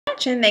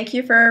much, and thank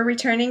you for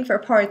returning for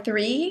part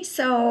 3.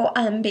 So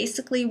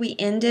basically we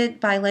ended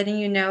by letting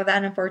you know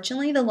that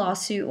unfortunately the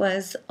lawsuit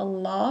was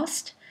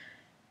lost.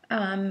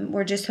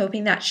 We're just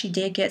hoping that she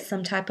did get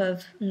some type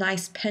of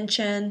nice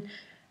pension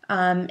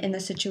in the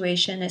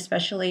situation,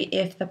 especially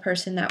if the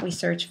person that we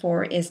search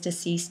for is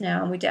deceased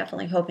now. We're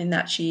definitely hoping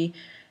that she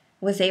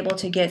was able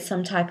to get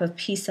some type of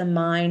peace of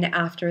mind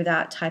after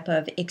that type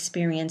of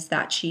experience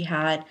that she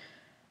had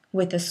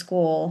with the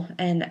school.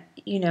 And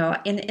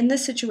in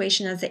this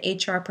situation as an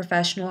HR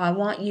professional, I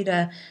want you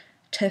to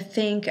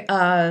think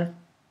of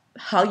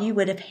how you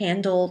would have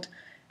handled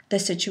the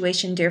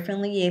situation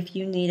differently if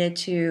you needed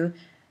to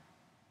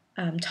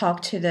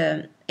talk to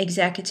the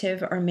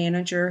executive or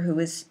manager who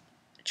was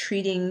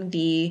treating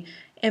the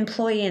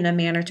employee in a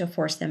manner to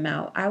force them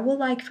out. I would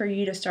like for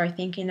you to start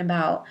thinking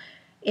about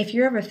if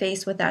you're ever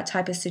faced with that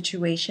type of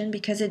situation,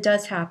 because it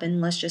does happen.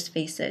 Let's just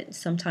face it.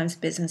 Sometimes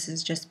business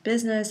is just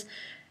business,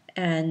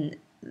 and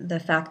the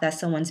fact that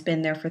someone's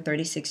been there for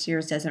 36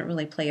 years doesn't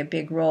really play a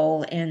big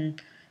role in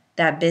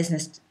that.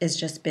 Business is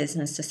just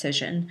business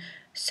decision.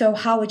 So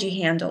how would you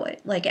handle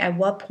it? Like, at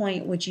what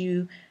point would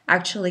you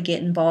actually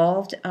get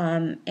involved,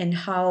 and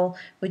how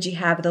would you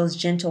have those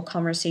gentle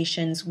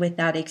conversations with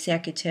that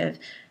executive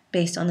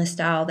based on the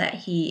style that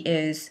he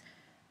is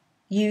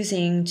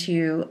using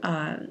to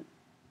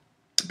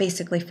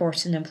basically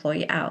force an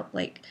employee out?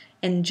 Like,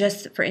 and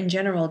just for in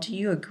general, do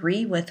you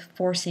agree with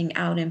forcing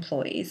out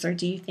employees, or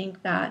do you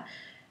think that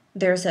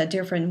there's a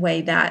different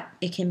way that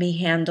it can be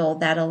handled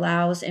that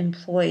allows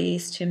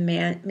employees to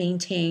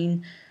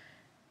maintain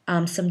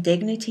some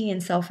dignity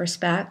and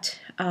self-respect?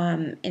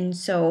 And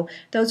so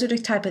those are the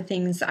type of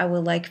things I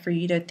would like for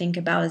you to think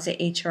about as an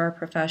HR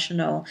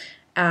professional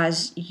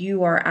as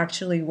you are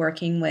actually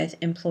working with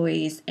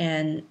employees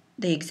and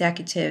the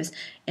executives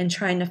and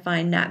trying to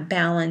find that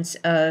balance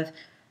of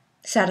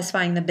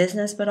satisfying the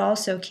business, but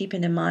also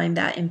keeping in mind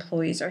that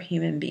employees are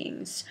human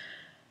beings.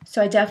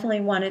 So I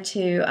definitely wanted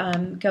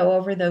to go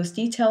over those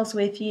details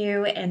with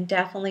you, and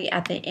definitely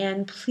at the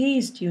end,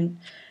 please do,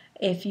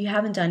 if you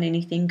haven't done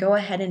anything, go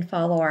ahead and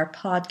follow our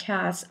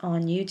podcast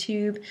on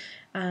YouTube.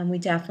 We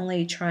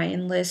definitely try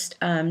and list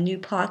new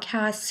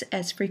podcasts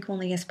as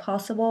frequently as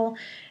possible,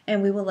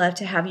 and we would love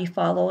to have you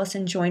follow us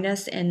and join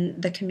us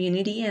in the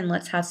community, and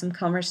let's have some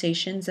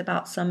conversations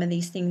about some of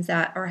these things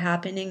that are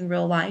happening in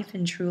real life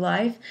and true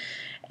life.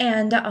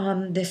 And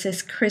this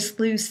is Kris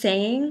Lou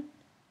saying,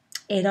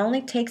 it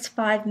only takes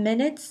 5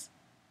 minutes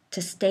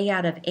to stay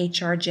out of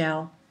HR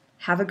jail.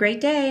 Have a great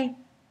day.